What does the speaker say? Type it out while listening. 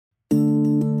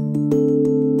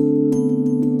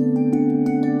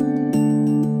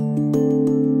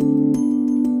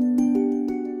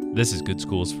This is Good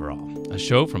Schools for All, a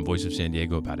show from Voice of San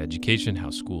Diego about education,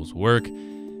 how schools work,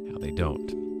 how they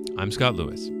don't. I'm Scott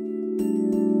Lewis.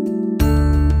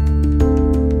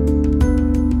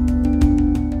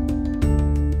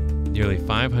 Nearly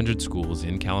 500 schools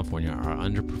in California are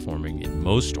underperforming in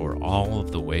most or all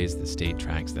of the ways the state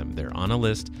tracks them. They're on a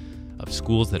list of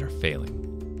schools that are failing.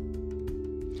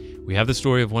 We have the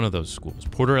story of one of those schools,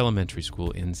 Porter Elementary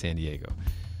School in San Diego.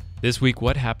 This week,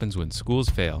 what happens when schools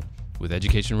fail, with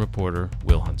education reporter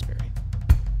Will Huntsberry.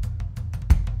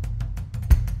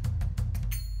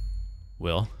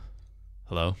 Will,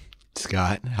 hello.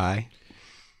 Scott, hi.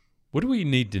 What do we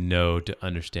need to know to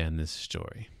understand this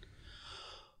story?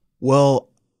 Well,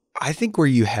 I think where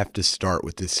you have to start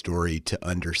with this story to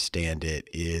understand it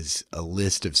is a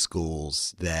list of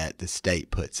schools that the state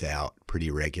puts out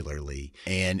pretty regularly.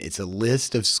 And it's a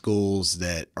list of schools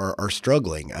that are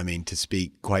struggling, to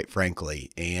speak quite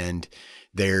frankly. And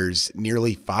there's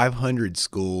nearly 500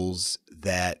 schools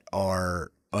that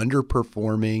are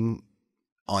underperforming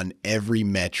on every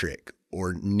metric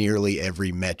or nearly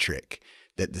every metric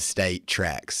that the state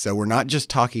tracks. So we're not just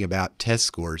talking about test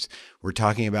scores. We're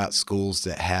talking about schools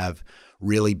that have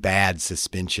really bad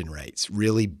suspension rates,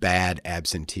 really bad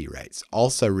absentee rates,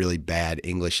 also really bad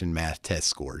English and math test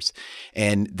scores.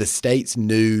 And the state's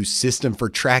new system for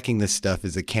tracking this stuff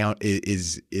is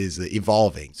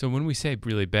evolving. So when we say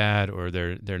really bad or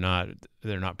they're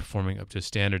not performing up to a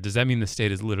standard, does that mean the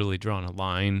state has literally drawn a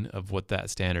line of what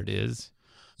that standard is?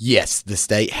 Yes, the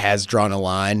state has drawn a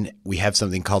line. We have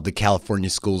something called the California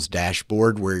Schools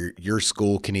Dashboard, where your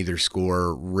school can either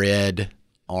score red,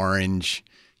 orange,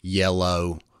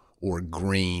 yellow, or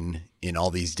green in all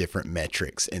these different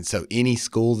metrics. And so any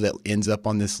school that ends up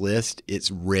on this list, it's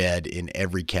red in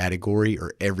every category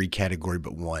or every category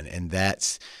but one. And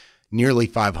that's nearly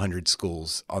 500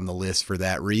 schools on the list for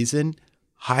that reason.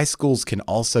 High schools can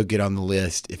also get on the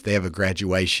list if they have a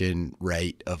graduation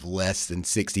rate of less than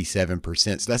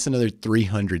 67%. So that's another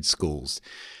 300 schools.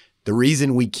 The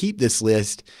reason we keep this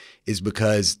list is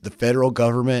because the federal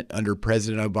government under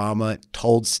President Obama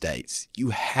told states, you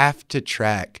have to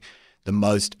track the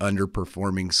most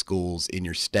underperforming schools in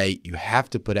your state. You have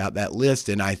to put out that list.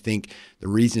 And I think the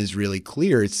reason is really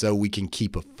clear. It's so we can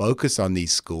keep a focus on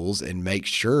these schools and make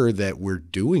sure that we're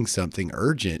doing something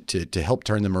urgent to help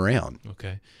turn them around.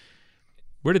 Okay.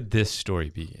 Where did this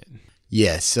story begin?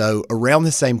 Yes. So around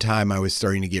the same time, I was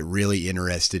starting to get really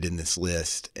interested in this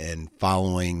list and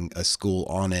following a school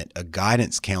on it. A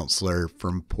guidance counselor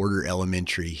from Porter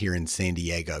Elementary here in San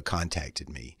Diego contacted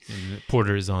me. And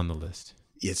Porter is on the list.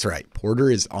 It's right. Porter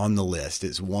is on the list.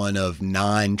 It's one of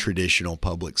 9 traditional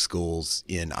public schools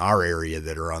in our area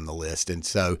that are on the list. And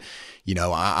so,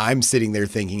 I'm sitting there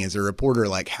thinking as a reporter,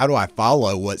 like, how do I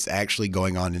follow what's actually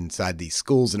going on inside these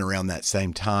schools? And around that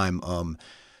same time,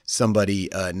 somebody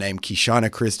named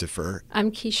Kishana Christopher.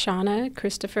 I'm Kishana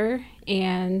Christopher,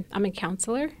 and I'm a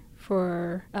counselor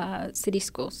for city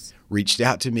schools. Reached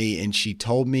out to me, and she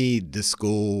told me the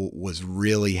school was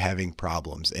really having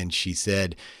problems. And she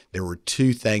said there were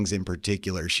 2 things in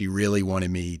particular she really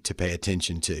wanted me to pay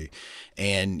attention to.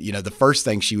 And, the first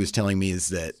thing she was telling me is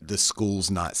that the school's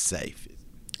not safe.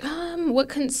 What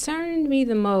concerned me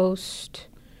the most,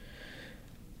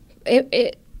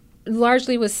 it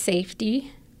largely was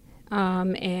safety.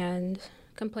 And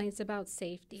complaints about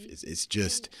safety. It's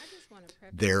just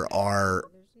there are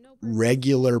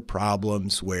regular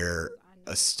problems where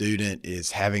a student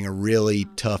is having a really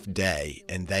tough day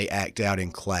and they act out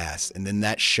in class, and then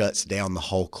that shuts down the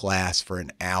whole class for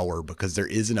an hour because there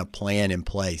isn't a plan in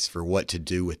place for what to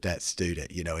do with that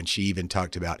student, and she even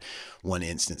talked about one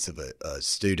instance of a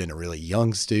student, a really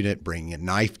young student, bringing a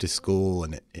knife to school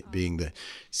and it being the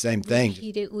same thing.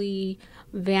 Repeatedly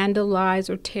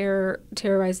vandalize or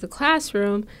terrorize the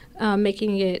classroom,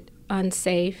 making it an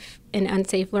unsafe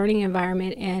learning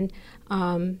environment, and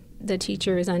the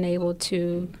teacher is unable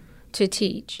to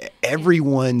teach.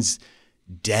 Everyone's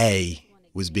day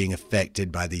was being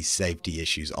affected by these safety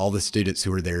issues. All the students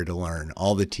who were there to learn,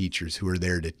 all the teachers who were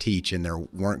there to teach, and there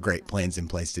weren't great plans in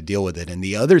place to deal with it. And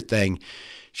the other thing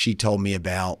she told me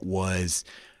about was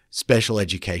special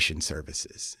education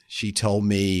services. She told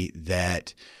me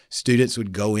that students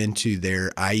would go into their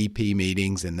IEP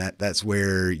meetings, and that's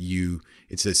where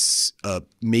it's a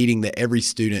meeting that every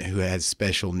student who has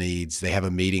special needs, they have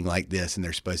a meeting like this, and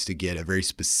they're supposed to get a very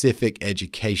specific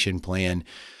education plan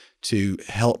to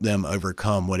help them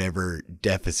overcome whatever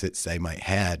deficits they might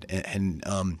have. And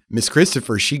Miss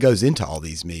Christopher, she goes into all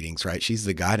these meetings, right? She's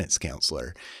the guidance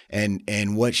counselor.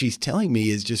 And what she's telling me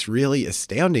is just really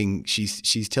astounding.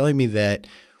 She's telling me that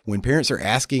When parents are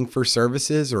asking for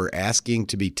services or asking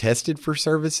to be tested for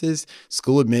services,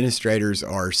 school administrators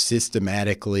are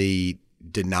systematically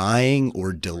denying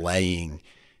or delaying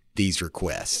these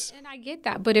requests. And I get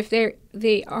that, but if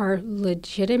they are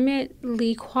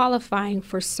legitimately qualifying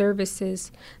for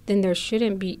services, then there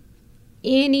shouldn't be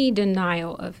any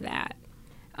denial of that.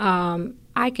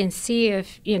 I can see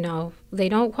if, they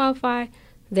don't qualify,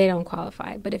 they don't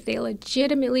qualify. But if they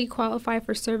legitimately qualify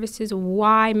for services,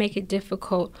 why make it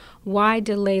difficult? Why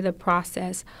delay the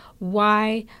process?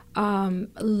 Why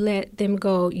let them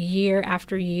go year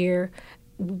after year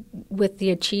with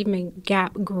the achievement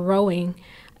gap growing?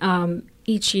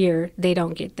 Each year they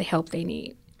don't get the help they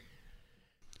need.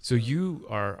 So you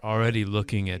are already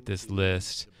looking at this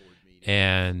list,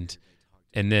 and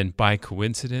then by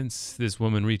coincidence, this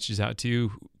woman reaches out to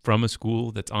you from a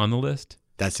school that's on the list?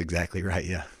 That's exactly right,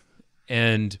 yeah.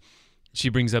 And she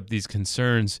brings up these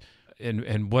concerns,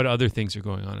 and what other things are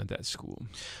going on at that school?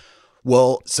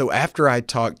 Well, so after I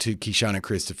talked to Kishana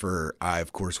Christopher, I,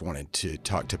 of course, wanted to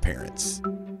talk to parents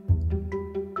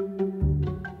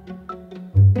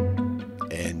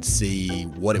and see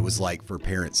what it was like for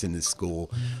parents in this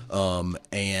school.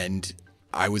 And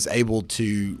I was able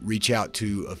to reach out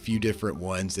to a few different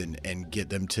ones and get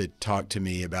them to talk to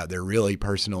me about their really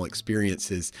personal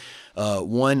experiences.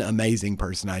 One amazing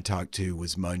person I talked to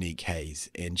was Monique Hayes,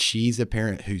 and she's a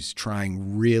parent who's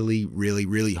trying really, really,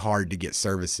 really hard to get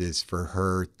services for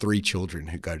her 3 children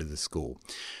who go to the school.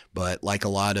 But like a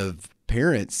lot of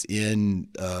parents in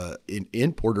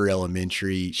Porter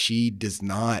Elementary, she does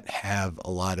not have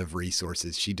a lot of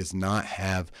resources. She does not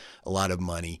have a lot of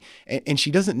money, and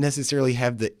she doesn't necessarily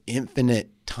have the infinite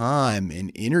time and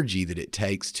energy that it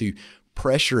takes to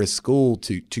pressure a school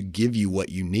to give you what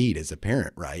you need as a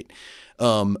parent, right?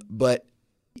 But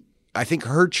I think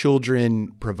her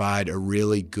children provide a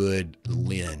really good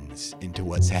lens into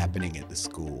what's happening at the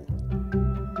school.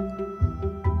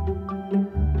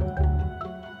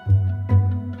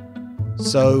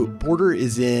 So Porter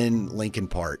is in Lincoln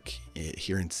Park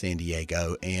here in San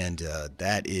Diego, and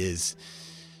that is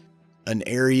an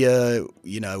area,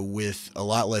 with a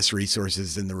lot less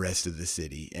resources than the rest of the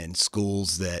city and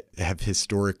schools that have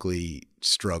historically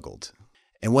struggled.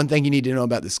 And one thing you need to know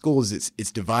about the school is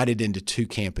it's divided into 2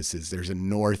 campuses. There's a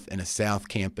north and a south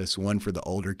campus, one for the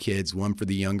older kids, one for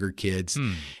the younger kids.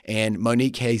 And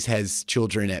Monique Hayes has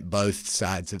children at both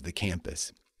sides of the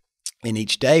campus. And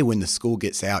each day when the school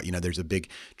gets out, there's a big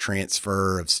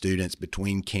transfer of students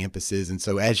between campuses. And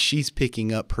so as she's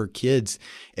picking up her kids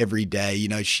every day,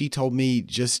 she told me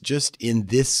just in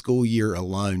this school year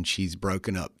alone, she's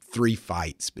broken up 3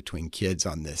 fights between kids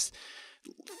on this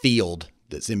field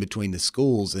that's in between the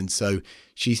schools. And so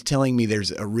she's telling me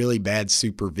there's a really bad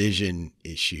supervision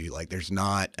issue. Like there's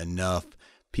not enough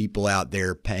people out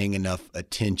there paying enough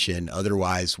attention.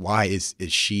 Otherwise, why is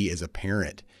she as a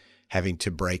parent having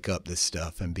to break up this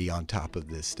stuff and be on top of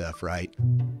this stuff, right?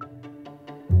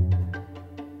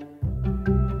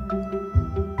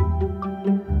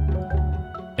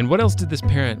 And what else did this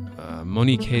parent,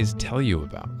 Monique Hayes, tell you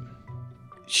about?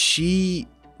 She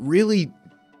really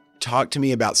talked to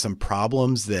me about some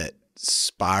problems that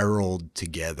spiraled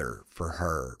together for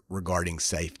her regarding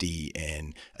safety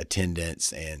and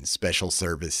attendance and special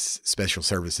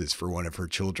services for one of her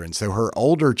children. So her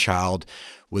older child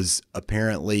was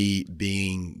apparently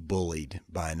being bullied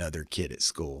by another kid at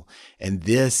school. And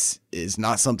this is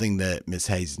not something that Ms.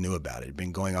 Hayes knew about. It had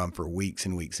been going on for weeks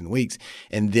and weeks and weeks.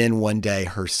 And then one day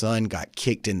her son got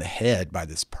kicked in the head by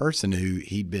this person who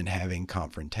he'd been having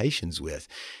confrontations with.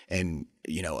 And,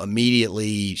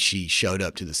 immediately she showed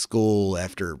up to the school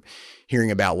after hearing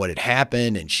about what had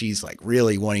happened, and she's like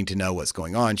really wanting to know what's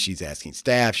going on. She's asking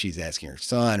staff, she's asking her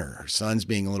son, or her son's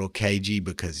being a little cagey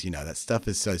because, that stuff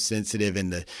is so sensitive.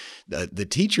 And the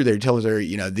teacher there tells her,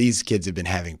 these kids have been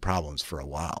having problems for a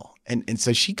while. And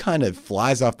so she kind of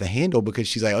flies off the handle because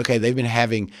she's like, okay, they've been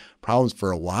having problems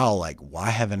for a while. Like,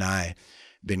 why haven't I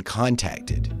been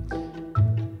contacted?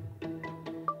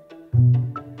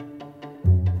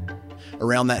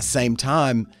 Around that same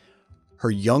time, her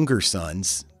younger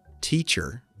son's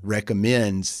teacher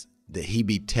recommends that he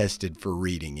be tested for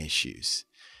reading issues.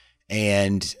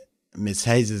 And Ms.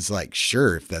 Hayes is like,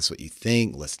 sure, if that's what you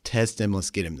think, let's test him.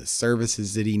 Let's get him the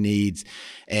services that he needs.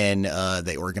 And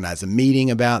they organize a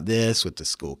meeting about this with the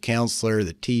school counselor,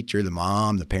 the teacher, the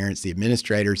mom, the parents, the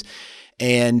administrators.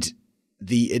 And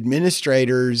the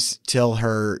administrators tell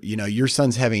her, your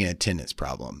son's having an attendance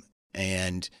problem.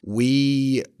 And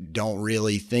we don't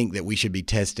really think that we should be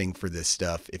testing for this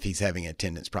stuff if he's having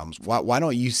attendance problems. Why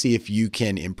don't you see if you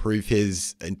can improve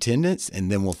his attendance, and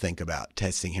then we'll think about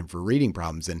testing him for reading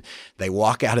problems. And they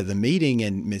walk out of the meeting,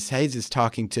 and Ms. Hayes is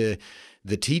talking to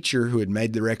the teacher who had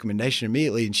made the recommendation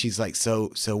immediately. And she's like,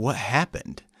 so what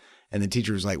happened? And the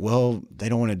teacher was like, well, they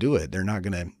don't want to do it. They're not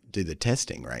going to do the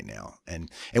testing right now. And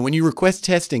when you request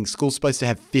testing, school's supposed to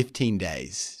have 15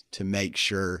 days to make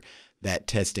sure that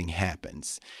testing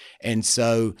happens. And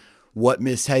so what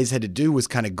Ms. Hayes had to do was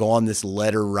kind of go on this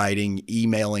letter writing,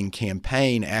 emailing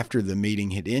campaign after the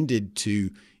meeting had ended to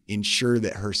ensure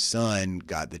that her son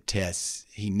got the tests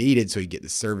he needed so he'd get the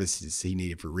services he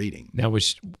needed for reading. Now,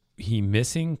 was he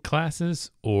missing classes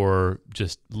or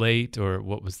just late, or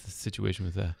what was the situation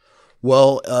with that?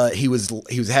 Well, he was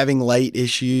having late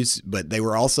issues, but they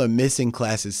were also missing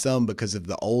classes some because of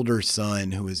the older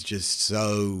son who was just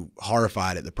so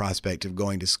horrified at the prospect of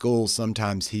going to school.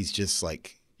 Sometimes he's just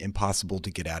like impossible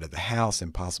to get out of the house,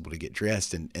 impossible to get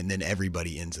dressed, and then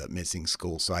everybody ends up missing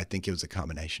school. So I think it was a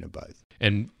combination of both.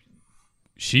 And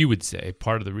she would say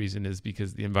part of the reason is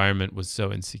because the environment was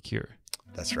so insecure.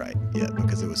 That's right. Yeah,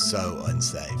 because it was so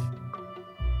unsafe.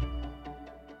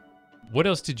 What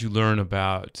else did you learn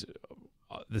about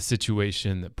the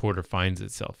situation that Porter finds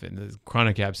itself in? The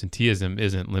chronic absenteeism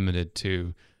isn't limited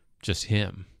to just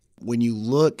him. When you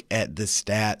look at the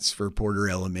stats for Porter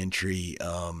Elementary,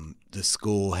 the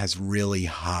school has really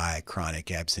high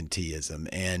chronic absenteeism.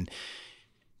 And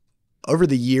over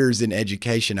the years in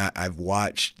education, I've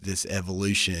watched this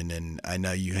evolution, and I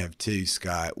know you have too,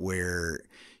 Scott, where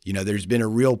there's been a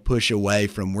real push away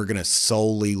from we're going to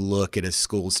solely look at a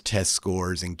school's test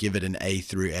scores and give it an A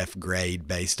through F grade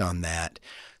based on that.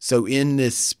 So in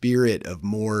this spirit of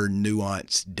more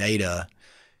nuanced data,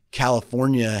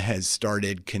 California has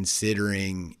started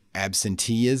considering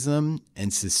absenteeism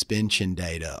and suspension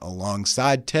data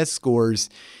alongside test scores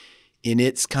in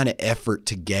its kind of effort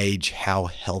to gauge how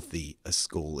healthy a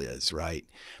school is, right?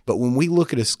 But when we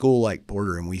look at a school like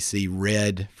Porter and we see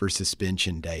red for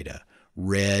suspension data,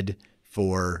 red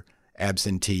for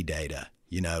absentee data,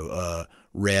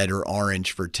 red or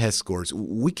orange for test scores,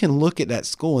 we can look at that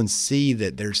school and see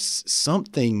that there's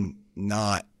something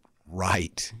not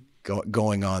right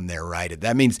going on there, right?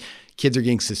 That means kids are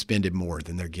getting suspended more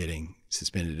than they're getting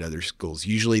suspended at other schools.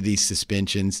 Usually these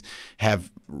suspensions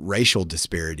have racial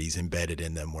disparities embedded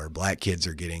in them, where black kids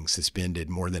are getting suspended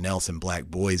more than else, and black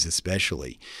boys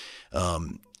especially.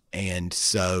 And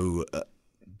so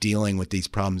dealing with these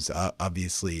problems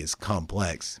obviously is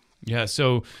complex. Yeah,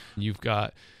 so you've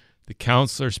got the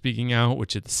counselor speaking out,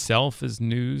 which itself is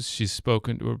news. She's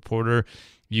spoken to a reporter.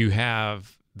 You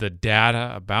have the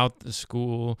data about the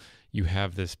school. You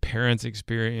have this parent's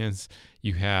experience.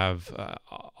 You have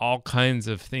all kinds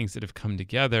of things that have come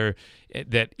together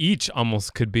that each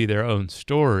almost could be their own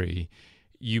story.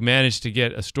 You managed to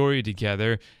get a story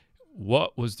together.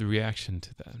 What was the reaction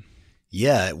to that?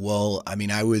 Yeah, well,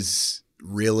 I was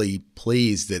really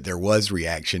pleased that there was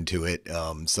reaction to it.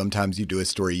 Sometimes you do a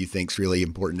story you think's really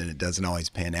important and it doesn't always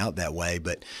pan out that way,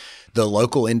 but the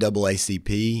local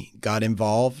NAACP got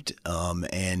involved,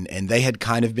 and they had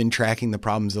kind of been tracking the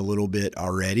problems a little bit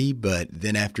already, but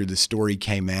then after the story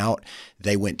came out,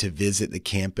 they went to visit the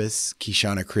campus.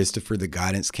 Kishana Christopher, the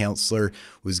guidance counselor,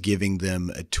 was giving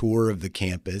them a tour of the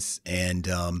campus, and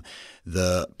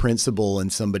the principal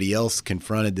and somebody else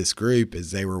confronted this group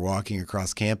as they were walking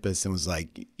across campus and was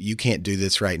like, you can't do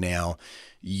this right now.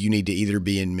 You need to either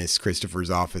be in Miss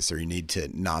Christopher's office or you need to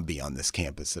not be on this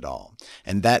campus at all.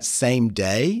 And that same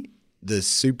day, the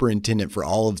superintendent for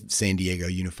all of San Diego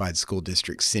Unified School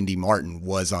District, Cindy Martin,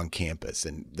 was on campus.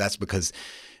 And that's because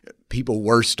people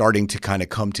were starting to kind of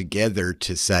come together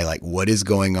to say, like, what is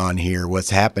going on here?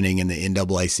 What's happening? And the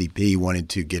NAACP wanted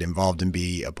to get involved and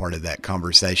be a part of that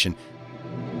conversation.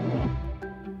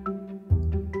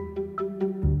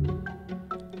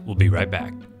 We'll be right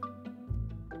back.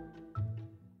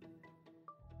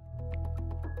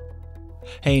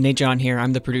 Hey, Nate John here.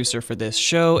 I'm the producer for this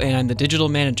show, and I'm the digital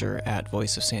manager at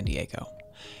Voice of San Diego.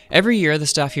 Every year, the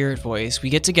staff here at Voice, we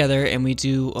get together and we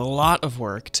do a lot of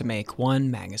work to make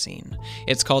one magazine.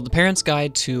 It's called The Parent's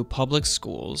Guide to Public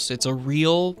Schools. It's a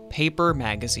real paper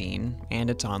magazine, and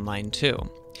it's online too.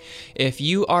 If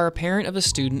you are a parent of a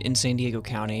student in San Diego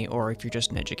County, or if you're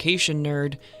just an education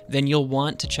nerd, then you'll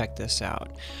want to check this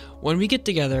out. When we get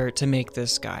together to make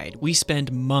this guide, we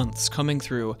spend months coming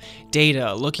through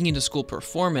data, looking into school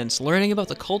performance, learning about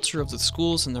the culture of the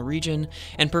schools in the region,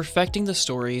 and perfecting the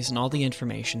stories and all the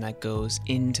information that goes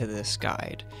into this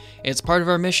guide. It's part of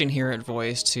our mission here at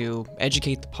Voice to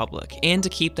educate the public and to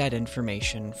keep that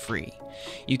information free.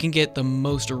 You can get the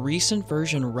most recent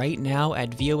version right now at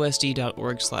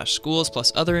vosd.org/schools,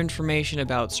 plus other information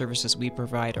about services we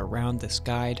provide around this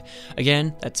guide.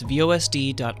 Again, that's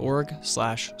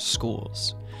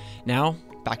vosd.org/schools. Now,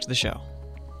 back to the show.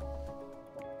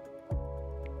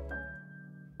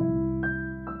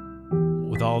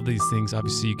 With all these things,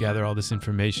 obviously you gather all this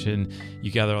information,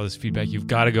 you gather all this feedback. You've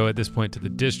got to go at this point to the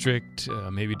district,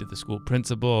 maybe to the school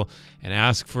principal, and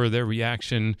ask for their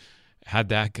reaction. How'd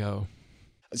that go?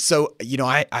 So,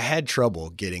 I had trouble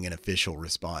getting an official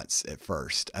response at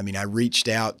first. I mean, I reached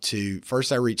out to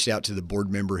the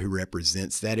board member who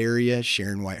represents that area,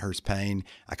 Sharon Whitehurst Payne.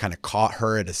 I kind of caught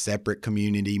her at a separate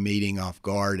community meeting off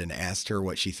guard and asked her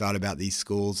what she thought about these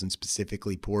schools and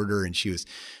specifically Porter. And she was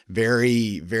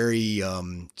very, very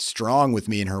strong with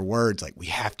me in her words, like, we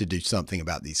have to do something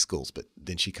about these schools. But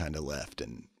then she kind of left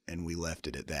and we left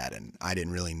it at that. And I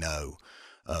didn't really know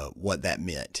what that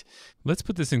meant. Let's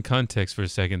put this in context for a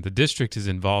second. The district is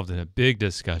involved in a big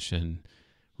discussion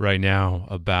right now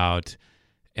about,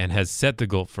 and has set the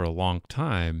goal for a long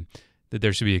time, that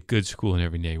there should be a good school in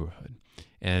every neighborhood.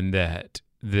 And that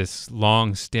this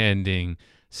long-standing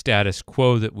status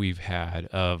quo that we've had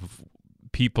of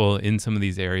people in some of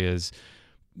these areas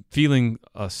feeling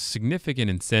a significant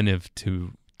incentive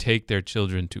to take their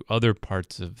children to other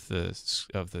parts of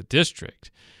the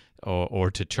district, or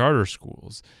to charter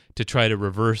schools, to try to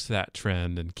reverse that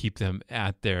trend and keep them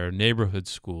at their neighborhood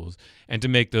schools and to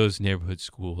make those neighborhood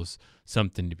schools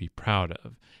something to be proud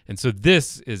of. And so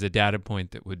this is a data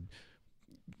point that would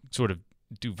sort of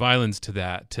do violence to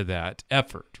that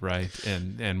effort, right?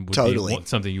 And would totally be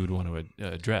something you would want to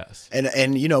address.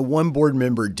 And one board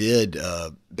member did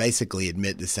basically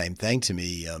admit the same thing to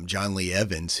me. John Lee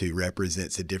Evans, who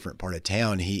represents a different part of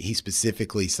town, he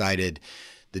specifically cited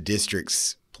the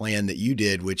district's plan that you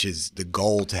did, which is the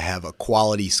goal to have a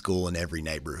quality school in every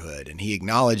neighborhood. And he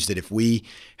acknowledged that if we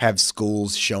have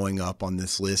schools showing up on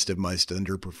this list of most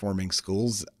underperforming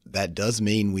schools, that does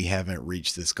mean we haven't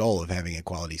reached this goal of having a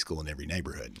quality school in every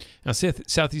neighborhood. Now,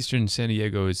 southeastern San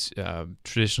Diego is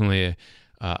traditionally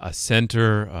a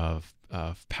center of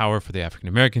power for the African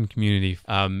American community,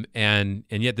 and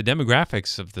yet the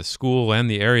demographics of the school and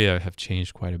the area have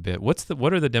changed quite a bit. What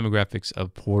are the demographics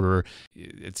of Porter?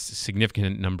 It's a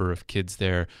significant number of kids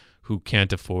there who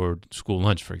can't afford school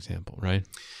lunch, for example, right?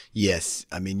 Yes.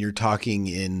 I mean, you're talking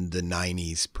in the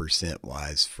 90s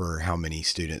percent-wise for how many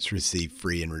students receive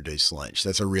free and reduced lunch.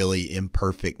 That's a really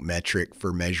imperfect metric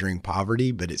for measuring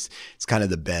poverty, but it's kind of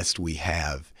the best we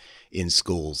have in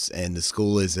schools. And the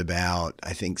school is about,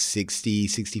 I think,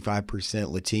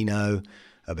 65% Latino,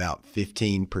 about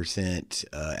 15%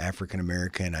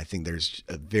 African-American. I think there's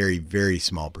a very, very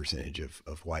small percentage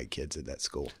of white kids at that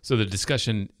school. So the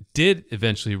discussion did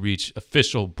eventually reach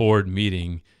official board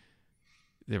meeting.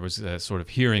 There was a sort of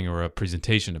hearing or a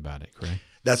presentation about it, correct?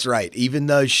 That's right. Even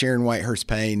though Sharon Whitehurst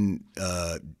Payne,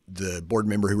 the board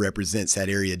member who represents that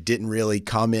area, didn't really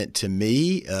comment to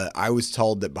me, I was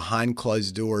told that behind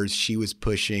closed doors, she was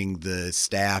pushing the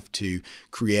staff to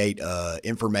create an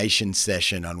information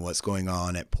session on what's going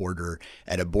on at Porter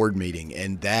at a board meeting.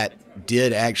 And that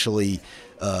did actually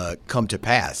come to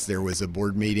pass. There was a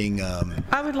board meeting.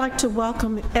 I would like to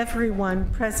welcome everyone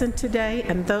present today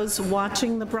and those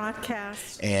watching the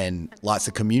broadcast. And lots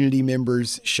of community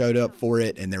members showed up for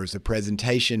it. And there was a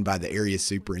presentation by the area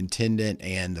superintendent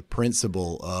and the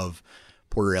principal of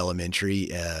Porter Elementary,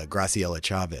 Graciela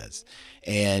Chavez.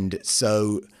 And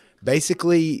so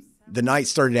basically the night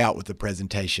started out with a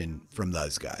presentation from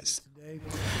those guys.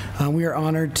 We are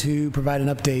honored to provide an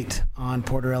update on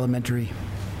Porter Elementary.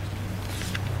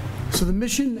 So the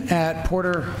mission at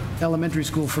Porter Elementary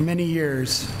School for many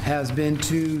years has been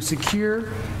to secure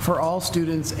for all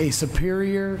students a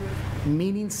superior,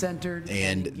 meaning-centered...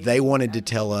 And they wanted to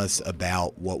tell us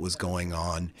about what was going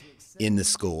on in the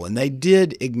school. And they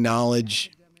did acknowledge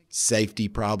safety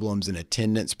problems and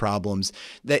attendance problems.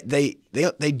 They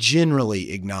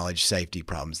generally acknowledge safety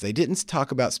problems. They didn't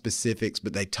talk about specifics,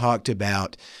 but they talked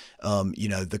about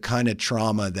the kind of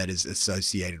trauma that is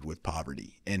associated with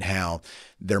poverty and how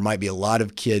there might be a lot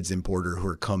of kids in Porter who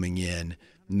are coming in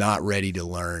not ready to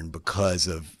learn because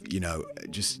of,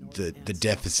 just the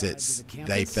deficits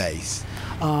they face.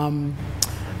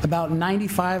 About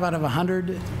 95 out of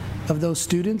 100 of those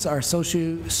students are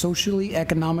socially,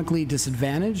 economically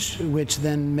disadvantaged, which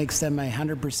then makes them a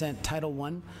 100% Title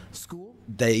I school.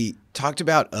 They talked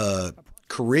about a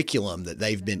curriculum that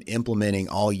they've been implementing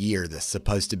all year that's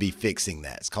supposed to be fixing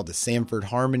that. It's called the Sanford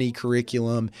Harmony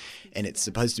curriculum, and it's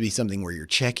supposed to be something where you're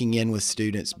checking in with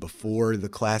students before the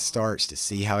class starts to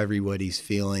see how everybody's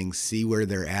feeling, see where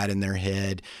they're at in their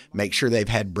head, make sure they've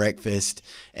had breakfast,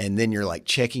 and then you're like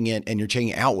checking in and you're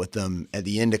checking out with them at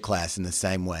the end of class in the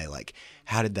same way. Like,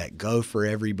 how did that go for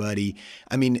everybody?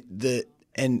 I mean,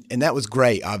 and that was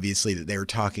great, obviously, that they were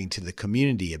talking to the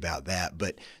community about that,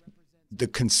 but the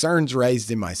concerns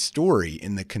raised in my story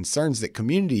and the concerns that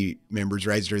community members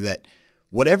raised are that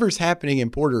whatever's happening in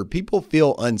Porter, people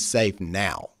feel unsafe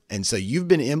now. And so you've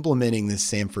been implementing this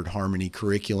Sanford Harmony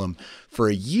curriculum for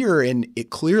a year, and it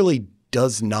clearly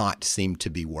does not seem to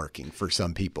be working for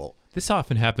some people. This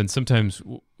often happens. Sometimes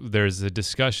there's a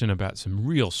discussion about some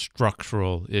real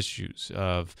structural issues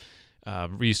of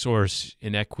resource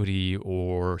inequity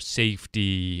or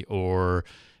safety or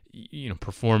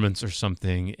performance or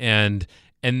something, and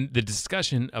the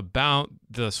discussion about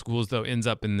the schools though ends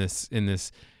up in this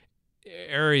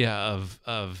area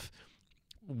of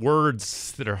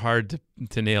words that are hard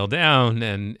to nail down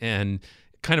and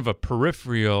kind of a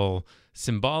peripheral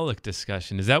symbolic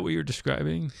discussion. Is that what you're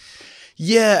describing?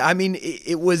 Yeah, I mean,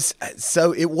 it was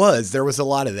there was a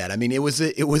lot of that. I mean, it was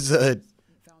a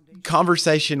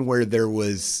conversation where there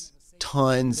was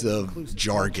tons of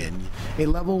jargon. A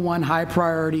level 1 high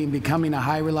priority in becoming a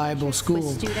high reliable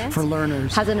school for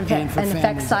learners has an and for effect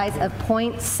families. size of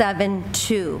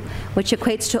 0.72, which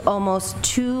equates to almost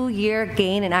 2-year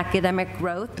gain in academic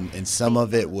growth. And some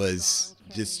of it was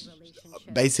just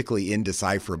basically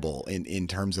indecipherable in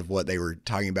terms of what they were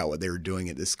talking about, what they were doing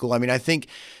at this school. I mean, I think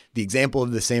the example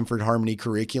of the Sanford Harmony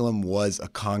curriculum was a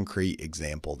concrete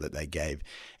example that they gave.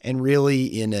 And really,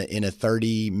 in a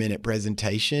 30-minute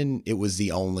presentation, it was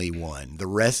the only one. The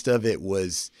rest of it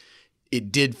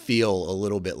did feel a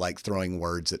little bit like throwing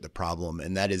words at the problem,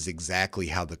 and that is exactly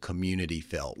how the community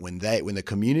felt. When the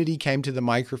community came to the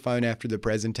microphone after the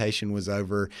presentation was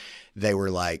over, they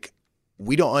were like,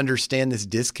 we don't understand this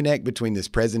disconnect between this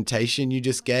presentation you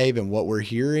just gave and what we're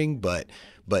hearing, but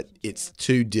it's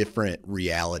two different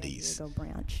realities.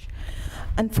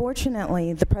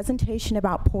 Unfortunately, the presentation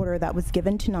about Porter that was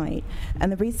given tonight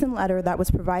and the recent letter that was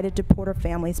provided to Porter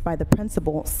families by the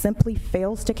principal simply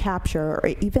fails to capture or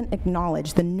even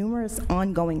acknowledge the numerous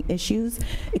ongoing issues,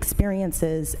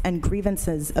 experiences, and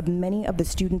grievances of many of the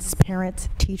students' parents,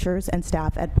 teachers, and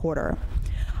staff at Porter.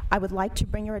 I would like to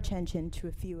bring your attention to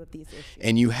a few of these issues.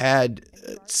 And you had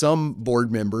some board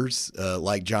members,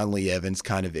 like John Lee Evans,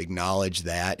 kind of acknowledge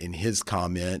that in his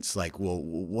comments, like, well,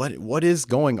 what is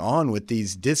going on with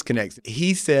these disconnects?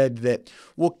 He said that,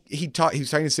 well, he was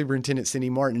talking to Superintendent Cindy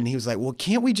Martin, and he was like, well,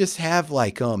 can't we just have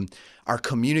like our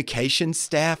communications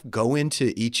staff go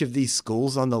into each of these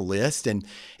schools on the list and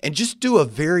just do a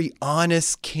very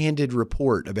honest, candid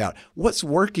report about what's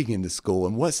working in the school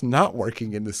and what's not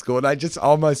working in the school. And I just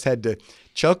almost had to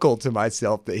chuckle to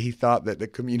myself that he thought that the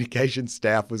communications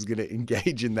staff was going to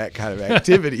engage in that kind of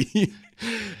activity.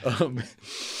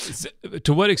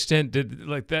 To what extent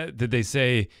did they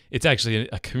say it's actually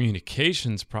a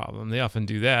communications problem? They often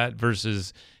do that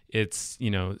versus it's,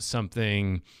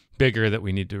 something bigger that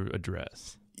we need to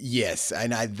address. Yes,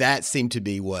 and that seemed to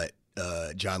be what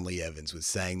John Lee Evans was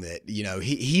saying, that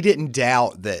he didn't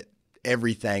doubt that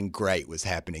everything great was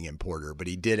happening in Porter, but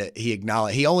he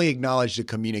only acknowledged a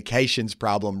communications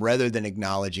problem rather than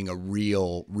acknowledging a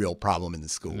real problem in the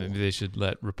school. Maybe they should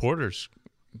let reporters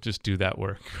just do that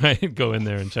work, right? Go in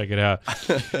there and check it out.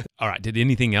 All right. Did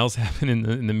anything else happen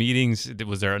in the meetings?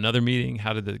 Was there another meeting?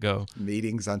 How did it go?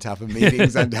 Meetings on top of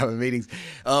meetings on top of meetings.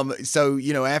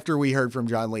 So, after we heard from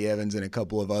John Lee Evans and a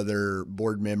couple of other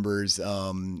board members,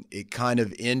 it kind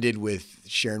of ended with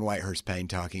Sharon Whitehurst Payne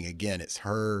talking again. It's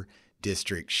her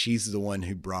district. She's the one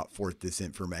who brought forth this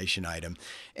information item,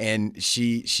 and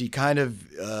she kind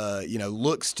of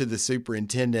looks to the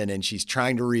superintendent, and she's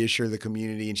trying to reassure the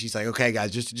community, and she's like, okay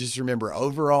guys, just remember,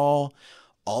 overall,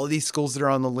 all of these schools that are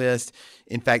on the list,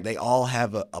 in fact, they all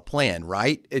have a plan,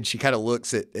 right? And she kind of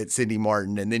looks at Cindy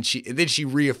Martin, and then she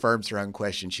reaffirms her own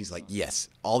question. She's like, yes,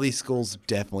 all these schools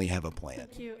definitely have a plan.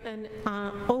 Thank you. And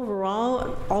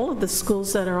overall, all of the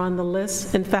schools that are on the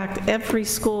list, in fact, every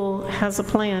school has a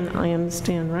plan, I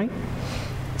understand, right?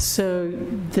 So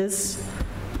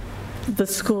the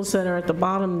schools that are at the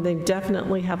bottom, they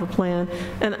definitely have a plan.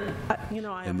 And,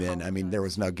 there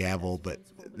was no gavel, but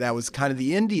that was kind of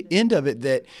the end of it,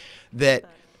 that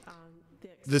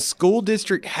The school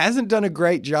district hasn't done a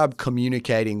great job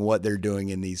communicating what they're doing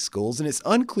in these schools, and it's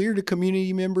unclear to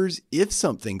community members if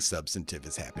something substantive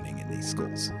is happening in these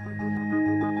schools.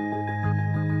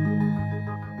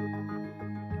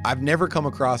 I've never come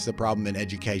across a problem in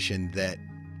education that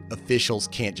officials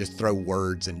can't just throw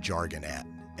words and jargon at.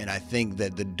 And I think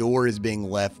that the door is being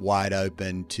left wide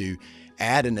open to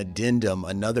add an addendum,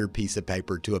 another piece of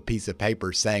paper to a piece of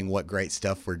paper saying what great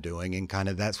stuff we're doing, and kind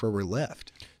of that's where we're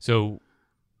left. So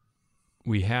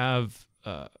we have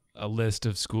a list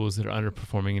of schools that are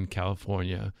underperforming in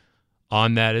California.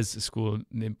 On that is a school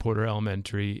named Porter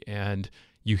Elementary, and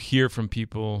you hear from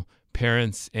people,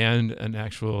 parents and an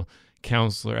actual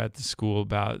counselor at the school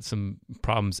about some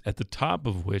problems, at the top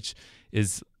of which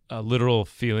is a literal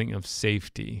feeling of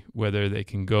safety, whether they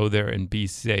can go there and be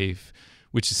safe,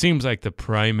 which seems like the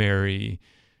primary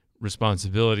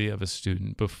responsibility of a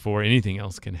student before anything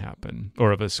else can happen,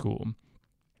 or of a school.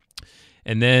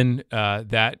 And then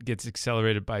that gets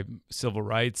accelerated by civil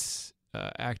rights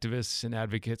activists and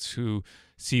advocates who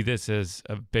see this as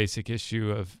a basic issue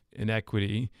of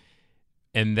inequity.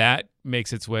 And that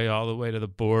makes its way all the way to the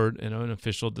board in an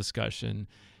official discussion.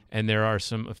 And there are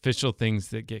some official things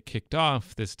that get kicked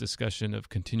off this discussion of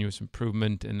continuous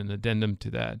improvement and an addendum to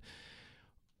that.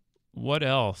 What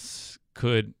else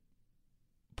could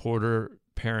Porter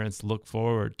parents look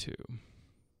forward to?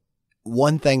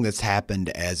 One thing that's happened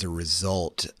as a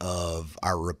result of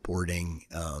our reporting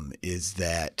is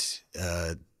that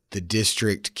the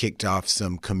district kicked off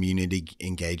some community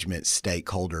engagement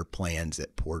stakeholder plans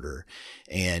at Porter.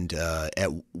 And at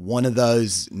one of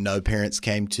those, no parents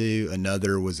came to.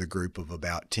 Another was a group of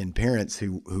about 10 parents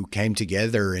who came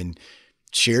together and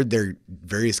shared their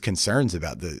various concerns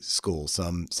about the school,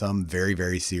 some very,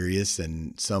 very serious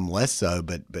and some less so,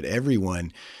 but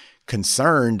everyone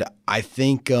concerned. I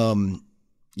think,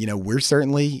 we're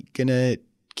certainly going to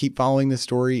keep following the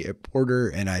story at Porter.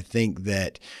 And I think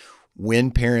that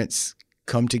when parents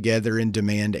come together and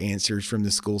demand answers from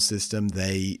the school system,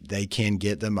 they can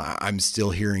get them. I'm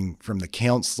still hearing from the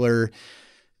counselor,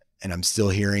 and I'm still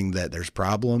hearing that there's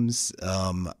problems.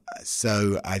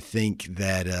 So I think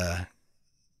that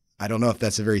I don't know if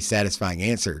that's a very satisfying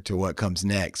answer to what comes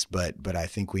next, but I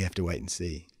think we have to wait and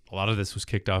see. A lot of this was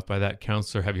kicked off by that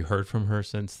counselor. Have you heard from her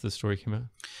since the story came out?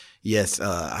 Yes,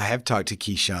 I have talked to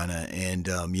Kishana, and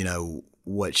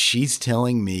what she's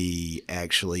telling me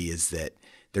actually is that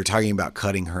they're talking about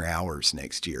cutting her hours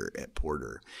next year at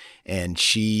Porter. And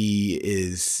she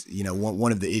is,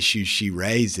 one of the issues she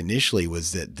raised initially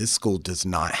was that this school does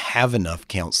not have enough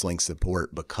counseling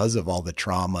support because of all the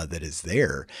trauma that is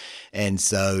there. And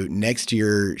so next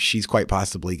year, she's quite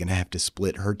possibly going to have to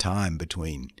split her time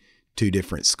between two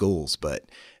different schools. But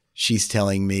she's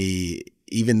telling me,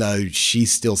 even though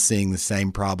she's still seeing the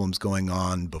same problems going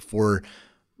on before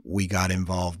we got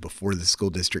involved, before the school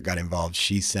district got involved,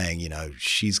 she's saying,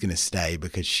 she's going to stay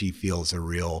because she feels a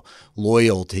real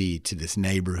loyalty to this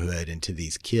neighborhood and to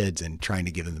these kids and trying to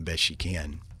give them the best she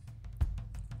can.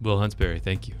 Will Huntsberry,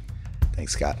 thank you.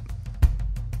 Thanks, Scott.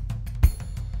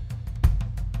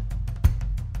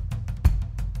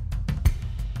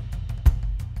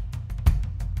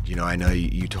 I know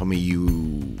you told me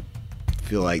you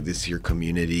feel like this is your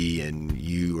community and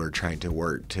you are trying to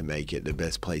work to make it the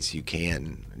best place you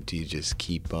can. Do you just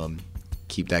keep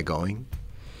that going?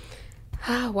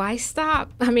 Why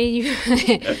stop? I mean,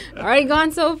 you've already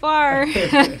gone so far,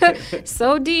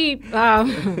 so deep.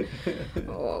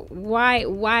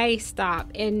 Why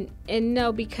stop? And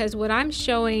no, because what I'm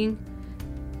showing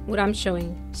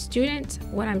students,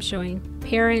 what I'm showing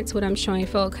parents, what I'm showing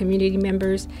fellow community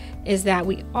members is that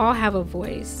we all have a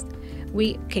voice.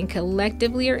 We can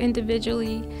collectively or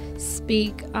individually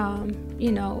speak,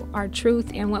 our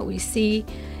truth and what we see.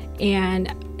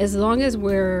 And as long as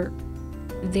we're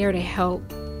there to help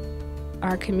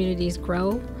our communities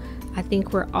grow, I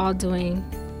think we're all doing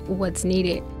what's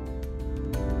needed.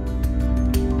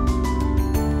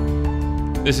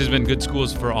 This has been Good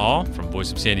Schools for All from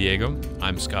Voice of San Diego.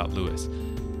 I'm Scott Lewis.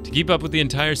 To keep up with the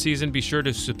entire season, be sure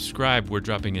to subscribe. We're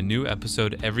dropping a new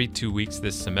episode every 2 weeks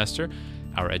this semester.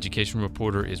 Our education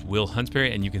reporter is Will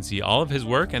Huntsberry, and you can see all of his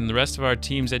work and the rest of our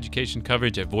team's education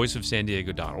coverage at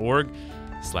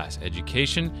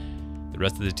voiceofsandiego.org/education. The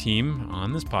rest of the team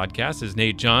on this podcast is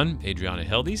Nate John, Adriana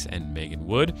Heldies, and Megan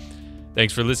Wood.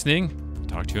 Thanks for listening.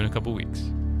 Talk to you in a couple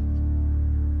weeks.